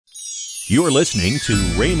You're listening to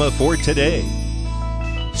Rhema for Today.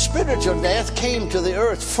 Spiritual death came to the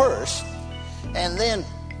earth first, and then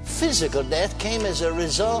physical death came as a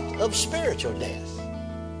result of spiritual death.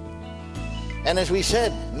 And as we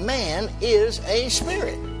said, man is a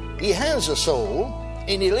spirit. He has a soul,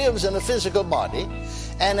 and he lives in a physical body.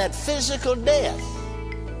 And at physical death,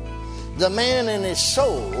 the man and his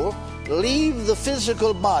soul leave the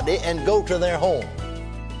physical body and go to their home.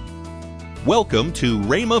 Welcome to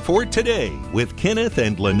Rhema for Today with Kenneth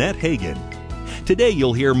and Lynette Hagin. Today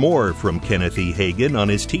you'll hear more from Kenneth E. Hagin on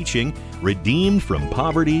his teaching, Redeemed from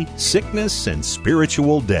Poverty, Sickness, and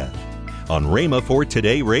Spiritual Death, on Rhema for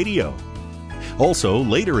Today Radio. Also,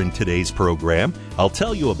 later in today's program, I'll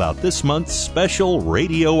tell you about this month's special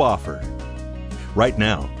radio offer. Right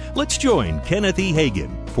now, let's join Kenneth E.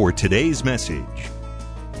 Hagin for today's message.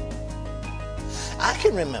 I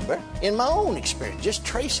can remember in my own experience, just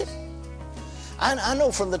trace it. I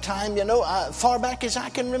know from the time, far back as I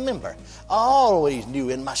can remember, I always knew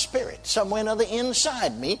in my spirit, somewhere on the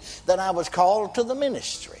inside me, that I was called to the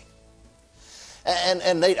ministry.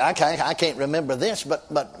 I can't remember this,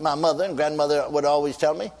 but my mother and grandmother would always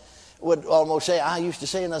tell me, would almost say, I used to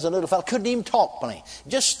say, and as a little fellow, couldn't even talk plain,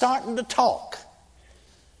 just starting to talk.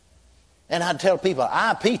 And I'd tell people,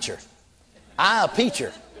 I a preacher.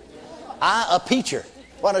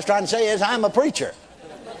 What I was trying to say is, I'm a preacher.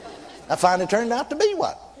 I finally turned out to be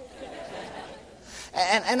one.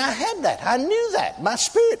 And I had that. I knew that. My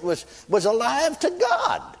spirit was alive to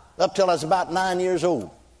God up till I was about 9 years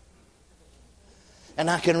old. And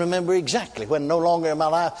I can remember exactly when no longer am I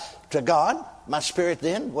alive to God. My spirit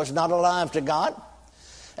then was not alive to God.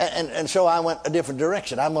 And so I went a different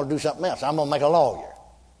direction. I'm going to do something else. I'm going to make a lawyer.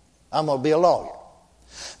 I'm going to be a lawyer.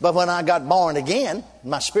 But when I got born again,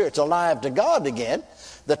 my spirit's alive to God again,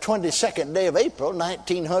 the 22nd day of April,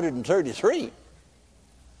 1933,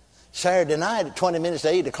 Saturday night at 20 minutes to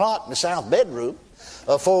 8 o'clock in the south bedroom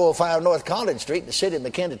of 405 North College Street in the city of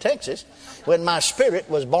McKinney, Texas, when my spirit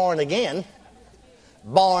was born again.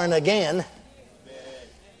 The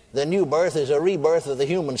new birth is a rebirth of the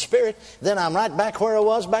human spirit. Then I'm right back where I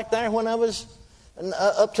was back there when I was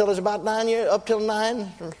up till I was about 9 years, up till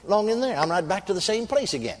 9, long in there. I'm right back to the same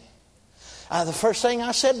place again. The first thing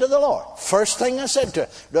I said to the Lord,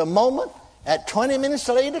 the moment at 20 minutes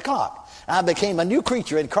till 8 o'clock, I became a new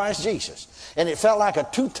creature in Christ Jesus. And it felt like a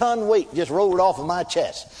 2-ton weight just rolled off of my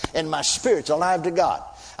chest. And my spirit's alive to God.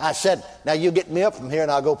 I said, now you get me up from here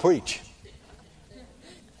and I'll go preach.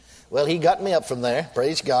 Well, he got me up from there,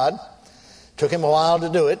 praise God. Took him a while to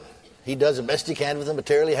do it. He does the best he can with the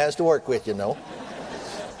material he has to work with,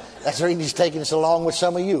 That's the reason he's taking so long with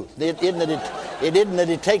some of you. It isn't that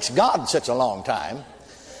it takes God such a long time,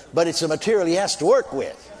 but it's the material he has to work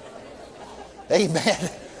with. Amen.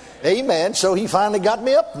 Amen. So he finally got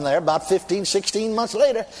me up from there about 15, 16 months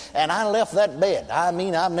later, and I left that bed. I've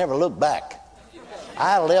never looked back.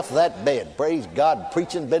 I left that bed. Praise God,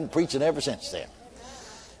 been preaching ever since then.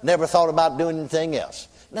 Never thought about doing anything else.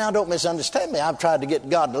 Now, don't misunderstand me. I've tried to get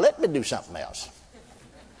God to let me do something else.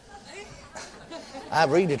 I've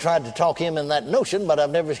really tried to talk him in that notion, but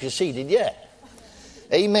I've never succeeded yet.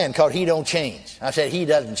 Amen, because he don't change. I said he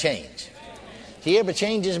doesn't change. He ever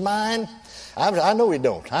change his mind? I know he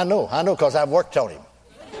don't. I know, because I've worked on him.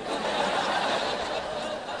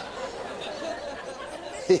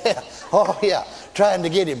 Yeah, oh yeah, trying to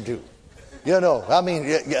get him to.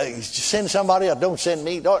 Send somebody else. Don't send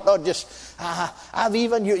me. Don't just.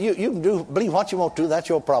 You can believe what you want to. That's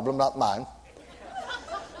your problem, not mine.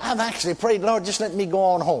 I've actually prayed, Lord, just let me go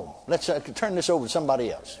on home. Let's turn this over to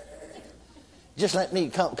somebody else. Just let me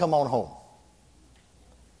come on home.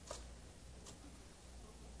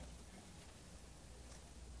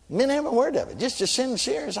 Meant every word of it. Just as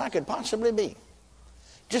sincere as I could possibly be.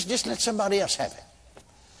 Just let somebody else have it.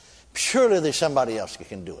 Surely there's somebody else who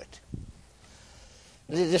can do it.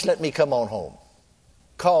 Just let me come on home.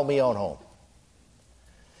 Call me on home.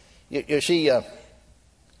 You see, I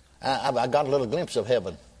got a little glimpse of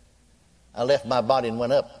heaven. I left my body and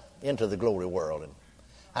went up into the glory world. And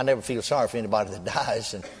I never feel sorry for anybody that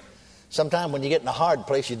dies. And sometimes when you get in a hard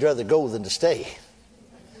place, you'd rather go than to stay.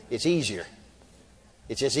 It's easier.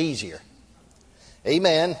 It's just easier.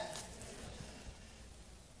 Amen.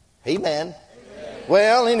 Amen.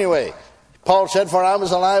 Well, anyway, Paul said, for I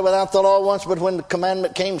was alive without the law once, but when the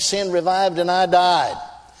commandment came, sin revived and I died.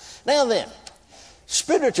 Now then,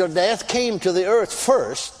 spiritual death came to the earth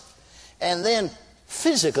first, and then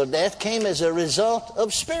physical death came as a result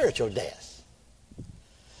of spiritual death.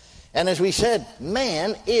 And as we said,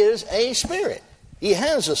 man is a spirit. He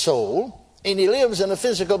has a soul, and he lives in a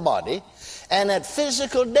physical body, and at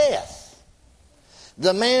physical death,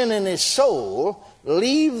 the man and his soul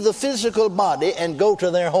leave the physical body and go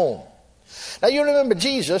to their home. Now you remember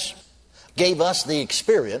Jesus gave us the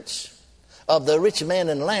experience of the rich man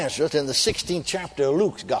and Lazarus in the 16th chapter of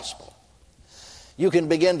Luke's gospel. You can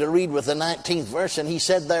begin to read with the 19th verse, and he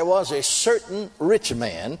said, there was a certain rich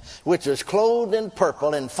man which was clothed in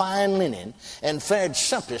purple and fine linen and fared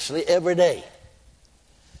sumptuously every day.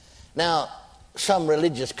 Now, some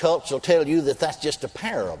religious cults will tell you that that's just a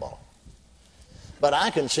parable. But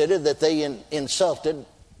I consider that they insulted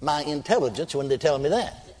my intelligence when they tell me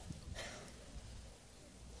that.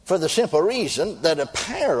 For the simple reason that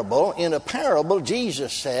in a parable,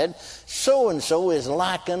 Jesus said, so-and-so is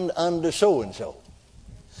likened unto so-and-so.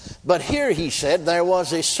 But here he said there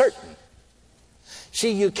was a certain.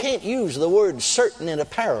 See, you can't use the word certain in a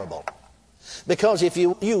parable. Because if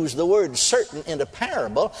you use the word certain in a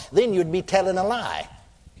parable, then you'd be telling a lie.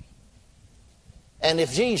 And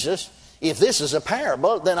if this is a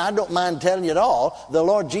parable, then I don't mind telling you at all, the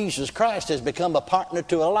Lord Jesus Christ has become a partner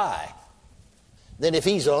to a lie. Then if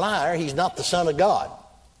he's a liar, he's not the Son of God.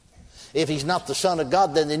 If he's not the Son of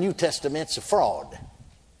God, then the New Testament's a fraud.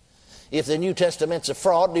 If the New Testament's a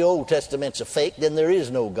fraud, the Old Testament's a fake, then there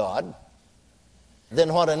is no God.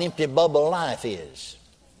 Then what an empty bubble life is.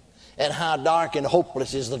 And how dark and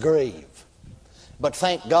hopeless is the grave. But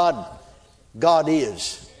thank God, God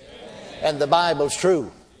is. And the Bible's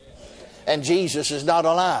true. And Jesus is not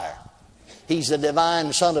a liar. He's the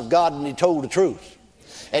divine Son of God, and he told the truth.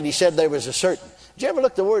 And he said there was a certain. Did you ever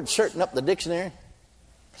look the word certain up in the dictionary?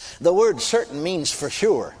 The word certain means for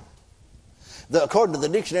sure. According to the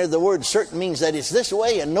dictionary, the word certain means that it's this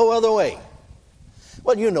way and no other way.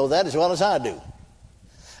 Well, you know that as well as I do.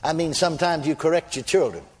 I mean, sometimes you correct your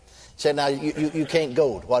children. Say, now, you can't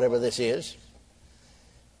go to whatever this is.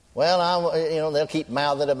 Well, they'll keep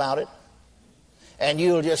mouthing about it. And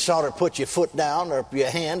you'll just sort of put your foot down or your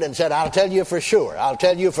hand and said, I'll tell you for sure. I'll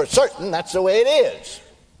tell you for certain that's the way it is.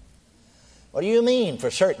 What do you mean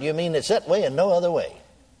for certain? You mean it's that way and no other way.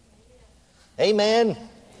 Amen?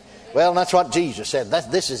 Well, that's what Jesus said.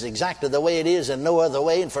 This is exactly the way it is and no other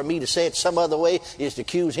way. And for me to say it some other way is to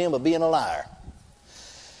accuse him of being a liar.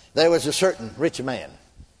 There was a certain rich man,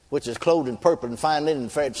 which is clothed in purple and fine linen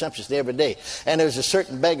and fared sumptuously every day. And there was a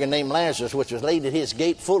certain beggar named Lazarus, which was laid at his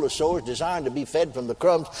gate full of sores, desiring to be fed from the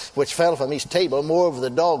crumbs which fell from his table. Moreover, the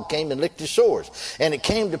dog came and licked his sores. And it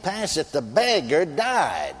came to pass that the beggar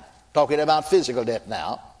died. Talking about physical death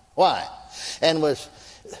now. Why? And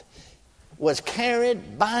was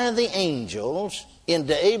carried by the angels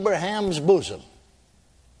into Abraham's bosom.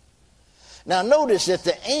 Now notice that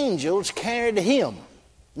the angels carried him,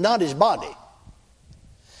 not his body.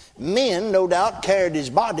 Men, no doubt, carried his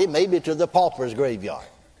body maybe to the pauper's graveyard.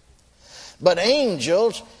 But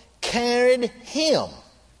angels carried him,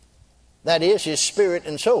 that is, his spirit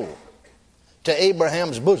and soul, to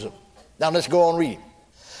Abraham's bosom. Now let's go on reading.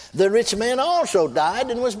 The rich man also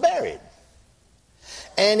died and was buried.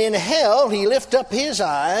 And in hell he lift up his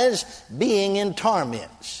eyes, being in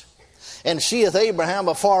torments, and seeth Abraham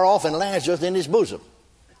afar off and Lazarus in his bosom.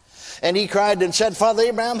 And he cried and said, Father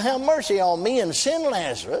Abraham, have mercy on me, and send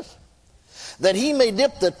Lazarus, that he may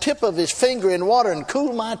dip the tip of his finger in water and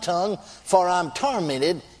cool my tongue, for I'm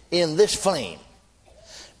tormented in this flame.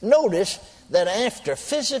 Notice that after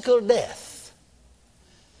physical death,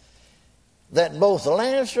 that both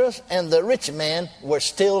Lazarus and the rich man were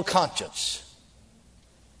still conscious.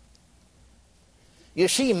 You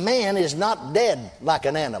see, man is not dead like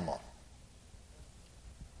an animal.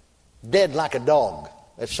 Dead like a dog,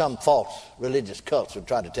 as some false religious cults would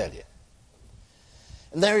try to tell you.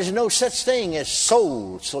 And there is no such thing as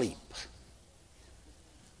soul sleep.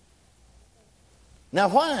 Now,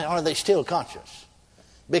 why are they still conscious?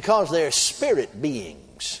 Because they're spirit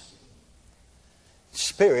beings.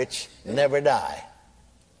 Spirits never die.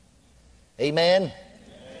 Amen? Amen?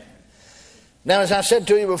 Now, as I said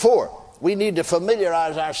to you before, we need to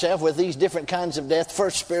familiarize ourselves with these different kinds of death.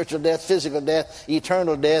 First, spiritual death, physical death,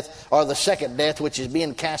 eternal death, or the second death, which is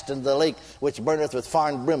being cast into the lake which burneth with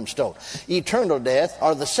fire and brimstone. Eternal death,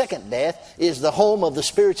 or the second death, is the home of the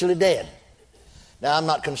spiritually dead. Now, I'm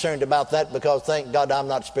not concerned about that because, thank God, I'm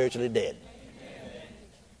not spiritually dead. Amen.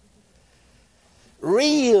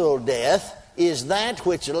 Real death is that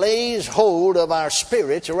which lays hold of our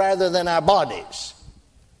spirits rather than our bodies.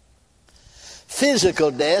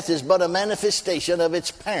 Physical death is but a manifestation of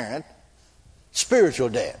its parent, spiritual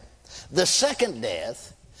death. The second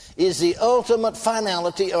death is the ultimate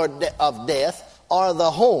finality of death, or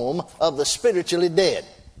the home of the spiritually dead.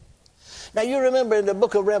 Now you remember in the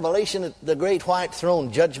book of Revelation, the great white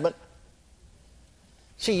throne judgment.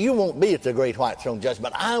 See, you won't be at the great white throne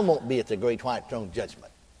judgment. I won't be at the great white throne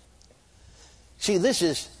judgment. See, this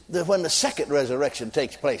is when the second resurrection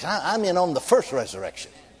takes place. I'm in on the first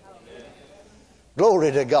resurrection.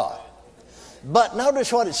 Glory to God. But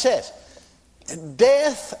notice what it says.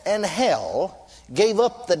 Death and hell gave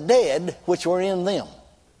up the dead which were in them.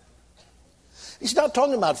 He's not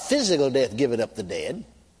talking about physical death giving up the dead.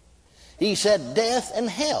 He said death and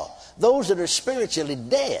hell. Those that are spiritually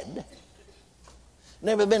dead,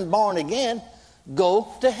 never been born again, go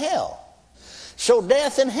to hell. So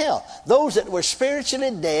death and hell, those that were spiritually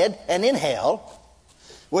dead and in hell,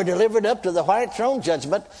 were delivered up to the white throne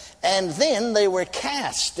judgment, and then they were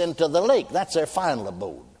cast into the lake. That's their final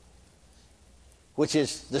abode, which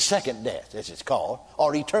is the second death, as it's called,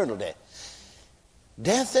 or eternal death.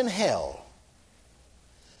 Death and hell.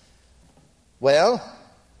 Well,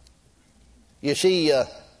 you see,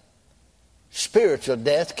 spiritual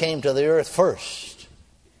death came to the earth first,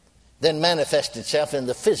 then manifested itself in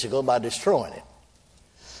the physical by destroying it.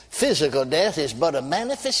 Physical death is but a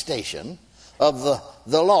manifestation of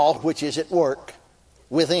the law which is at work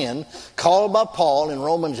within, called by Paul in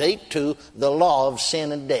Romans 8:2, the law of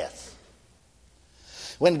sin and death.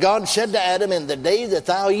 When God said to Adam, in the day that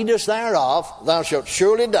thou eatest thereof, thou shalt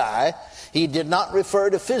surely die, he did not refer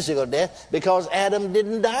to physical death because Adam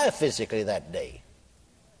didn't die physically that day.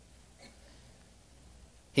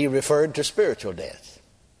 He referred to spiritual death.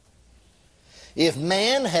 If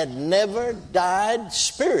man had never died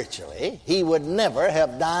spiritually, he would never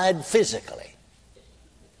have died physically.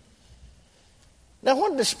 Now,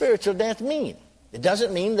 what does spiritual death mean? It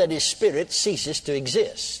doesn't mean that his spirit ceases to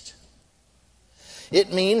exist.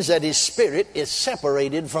 It means that his spirit is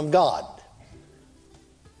separated from God.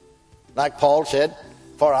 Like Paul said,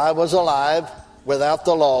 for I was alive without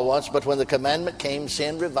the law once, but when the commandment came,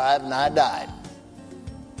 sin revived and I died.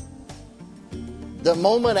 The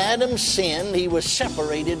moment Adam sinned, he was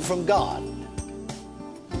separated from God.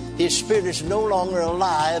 His spirit is no longer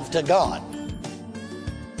alive to God.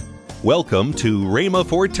 Welcome to Rhema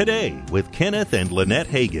for Today with Kenneth and Lynette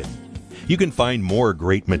Hagin. You can find more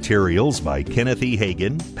great materials by Kenneth E.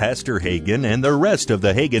 Hagin, Pastor Hagin, and the rest of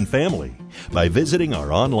the Hagin family by visiting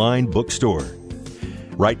our online bookstore.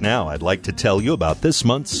 Right now, I'd like to tell you about this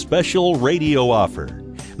month's special radio offer.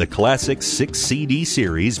 The classic 6 CD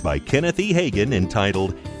series by Kenneth E. Hagin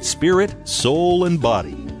entitled Spirit, Soul, and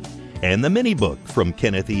Body, and the mini book from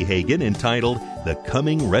Kenneth E. Hagin entitled The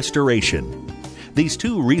Coming Restoration. These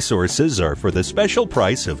two resources are for the special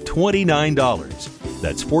price of $29.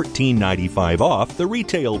 That's $14.95 off the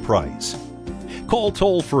retail price. Call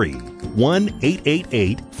toll-free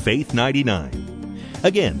 1-888-FAITH-99.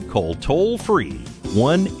 Again, call toll-free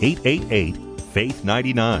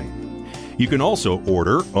 1-888-FAITH-99. You can also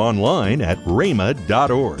order online at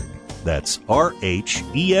rhema.org. That's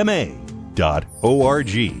RHEMA.org.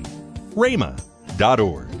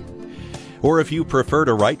 rhema.org. Or if you prefer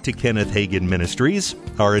to write to Kenneth Hagin Ministries,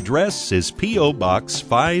 our address is P.O. Box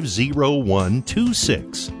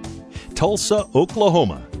 50126, Tulsa,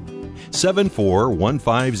 Oklahoma,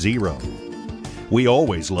 74150. We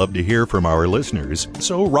always love to hear from our listeners,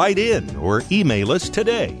 so write in or email us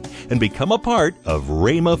today and become a part of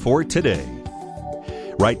Rhema for Today.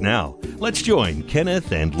 Right now, let's join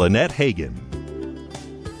Kenneth and Lynette Hagin.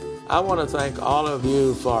 I want to thank all of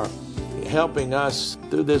you for helping us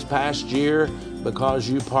through this past year because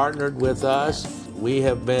you partnered with us. We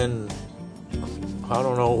have been, I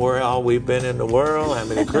don't know where all we've been in the world, how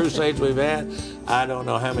many crusades we've had. I don't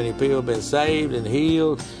know how many people have been saved and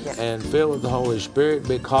healed and filled with the Holy Spirit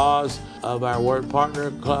because of our Word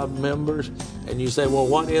Partner Club members. And you say, well,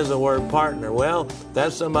 what is a Word Partner? Well,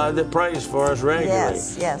 that's somebody that prays for us regularly.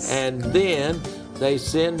 Yes. And then they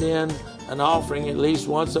send in an offering at least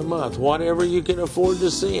once a month, whatever you can afford to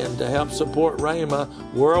send to help support Rhema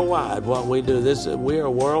worldwide. What we do, we are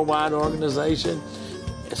a worldwide organization.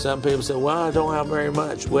 Some people say, well, I don't have very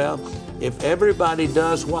much. Well, if everybody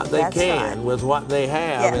does what they can with what they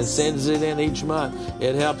have and sends it in each month,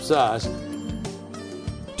 it helps us.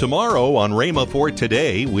 Tomorrow on Rhema for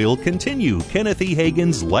Today, we'll continue Kenneth E.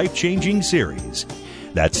 Hagin's life-changing series.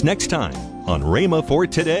 That's next time on Rhema for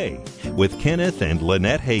Today with Kenneth and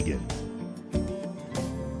Lynette Hagin.